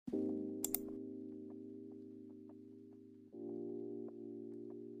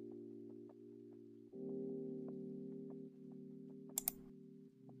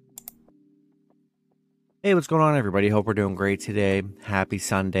Hey, what's going on, everybody? Hope we're doing great today. Happy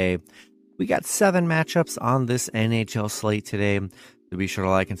Sunday. We got 7 matchups on this NHL slate today. So be sure to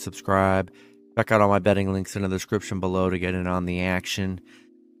like and subscribe. Check out all my betting links in the description below to get in on the action.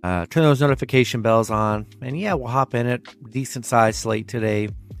 Turn those notification bells on. And yeah, we'll hop in it. Decent sized slate today.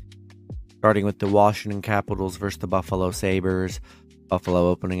 Starting with the Washington Capitals versus the Buffalo Sabres. Buffalo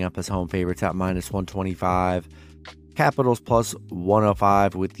opening up as home favorites at minus 125. Capitals plus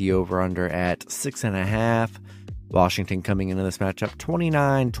 105 with the over-under at 6.5. Washington coming into this matchup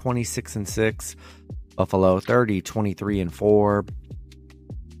 29, 26, and 6. Buffalo 30, 23, and 4.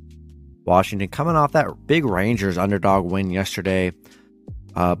 Washington coming off that big Rangers underdog win yesterday.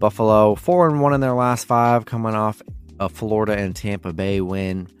 Buffalo 4-1 in their last 5, coming off a Florida and Tampa Bay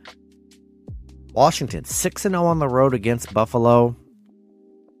win. Washington 6-0 on the road against Buffalo.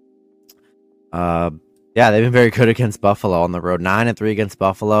 Yeah, they've been very good against Buffalo on the road. 9-3 against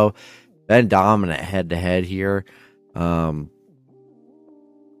Buffalo. Been dominant head-to-head here. Yeah,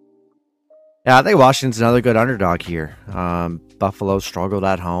 I think Washington's another good underdog here. Buffalo struggled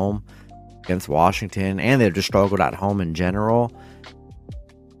at home against Washington, and they've just struggled at home in general.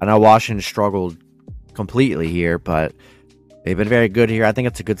 I know Washington struggled completely here, but they've been very good here. I think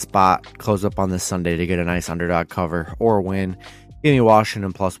it's a good spot. Close up on this Sunday to get a nice underdog cover or win. Give me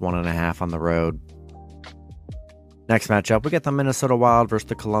Washington plus 1.5 on the road. Next matchup, we get the Minnesota Wild versus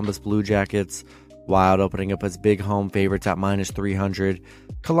the Columbus Blue Jackets. Wild opening up as big home favorites at minus 300.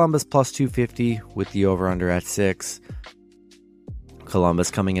 Columbus plus 250 with the over-under at 6.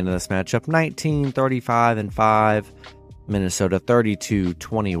 Columbus coming into this matchup 19, 35, and 5. Minnesota 32,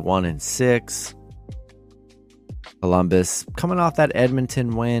 21, and 6. Columbus coming off that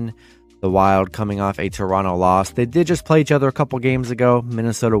Edmonton win. The Wild coming off a Toronto loss. They did just play each other a couple games ago.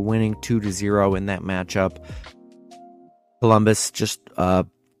 Minnesota winning 2-0 in that matchup. Columbus just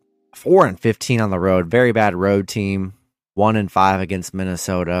 4-15 on the road. Very bad road team. 1-5 against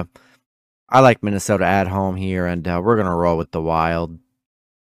Minnesota. I like Minnesota at home here, and we're going to roll with the Wild.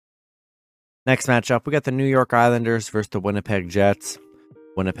 Next matchup, we got the New York Islanders versus the Winnipeg Jets.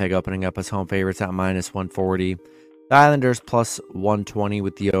 Winnipeg opening up as home favorites at minus 140. The Islanders plus 120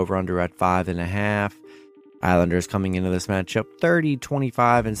 with the over-under at 5.5. Islanders coming into this matchup 30,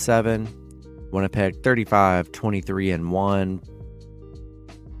 25, and 7. Winnipeg 35, 23, and 1.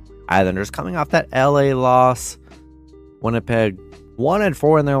 Islanders coming off that LA loss. Winnipeg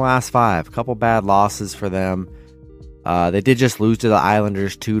 1-4 in their last 5. A couple bad losses for them. They did just lose to the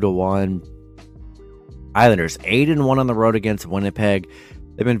Islanders 2-1. Islanders 8-1 on the road against Winnipeg.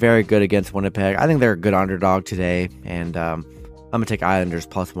 They've been very good against Winnipeg. I think they're a good underdog today, and I'm going to take Islanders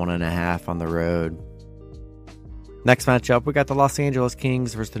plus 1.5 on the road. Next matchup, we got the Los Angeles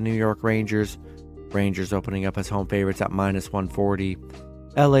Kings versus the New York Rangers. Rangers opening up as home favorites at minus 140.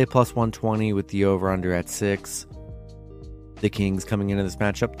 LA plus 120 with the over-under at 6. The Kings coming into this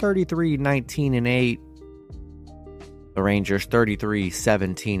matchup 33, 19, and 8. The Rangers 33,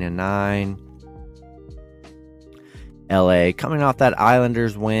 17, and 9. LA coming off that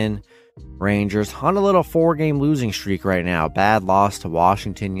Islanders win. Rangers on a little 4-game losing streak right now. Bad loss to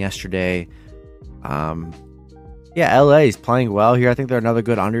Washington yesterday. Yeah, LA is playing well here. I think they're another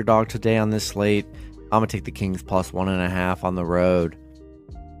good underdog today on this slate. I'm going to take the Kings plus 1.5 on the road.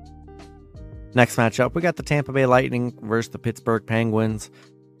 Next matchup, we got the Tampa Bay Lightning versus the Pittsburgh Penguins.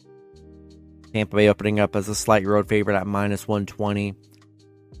 Tampa Bay opening up as a slight road favorite at minus 120.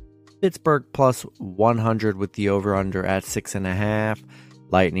 Pittsburgh plus 100 with the over-under at 6.5.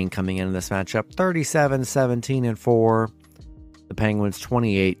 Lightning coming into this matchup 37, 17, and 4. The Penguins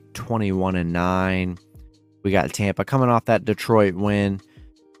 28, 21, and 9. We got Tampa coming off that Detroit win.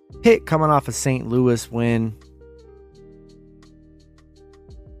 Pitt coming off a St. Louis win.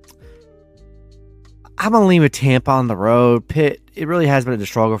 I'm going to lean with Tampa on the road. Pitt, it really has been a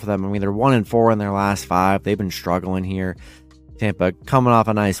struggle for them. I mean, they're 1-4 in their last 5. They've been struggling here. Tampa coming off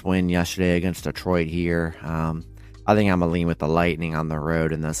a nice win yesterday against Detroit here. I think I'm going to lean with the Lightning on the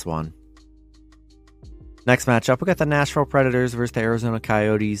road in this one. Next matchup, we got the Nashville Predators versus the Arizona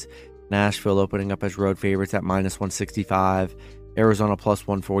Coyotes. Nashville opening up as road favorites at minus 165. Arizona plus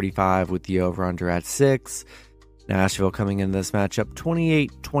 145 with the over-under at 6. Nashville coming into this matchup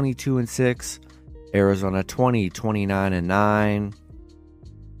 28, 22, and 6. Arizona 20, 29, and 9.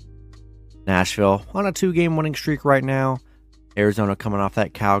 Nashville on a 2-game winning streak right now. Arizona coming off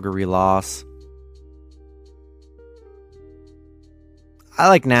that Calgary loss. I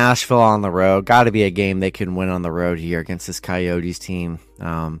like Nashville on the road. Got to be a game they can win on the road here against this Coyotes team.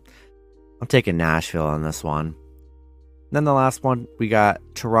 I'm taking Nashville on this one. Then the last one, we got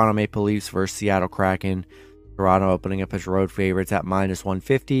Toronto Maple Leafs versus Seattle Kraken. Toronto opening up as road favorites at minus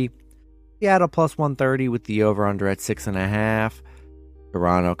 150. Seattle plus 130 with the over-under at 6.5.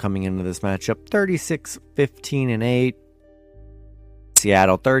 Toronto coming into this matchup 36-15-8.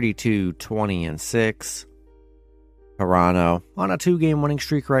 Seattle 32-20-6. Toronto on a 2-game winning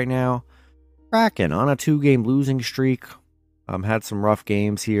streak right now. Kraken on a 2-game losing streak. Had some rough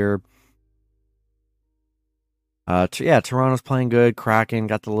games here. Toronto's playing good. Kraken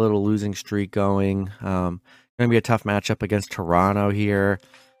got the little losing streak going. Going to be a tough matchup against Toronto here.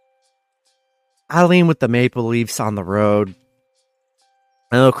 I lean with the Maple Leafs on the road.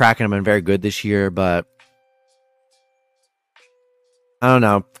 I know Kraken have been very good this year, but I don't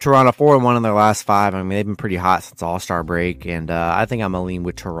know. Toronto 4-1 in their last 5. I mean, they've been pretty hot since All-Star break, and I think I'm going to lean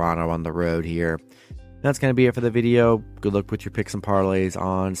with Toronto on the road here. That's going to be it for the video. Good luck with your picks and parlays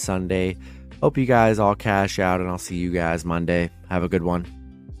on Sunday. Hope you guys all cash out, and I'll see you guys Monday. Have a good one.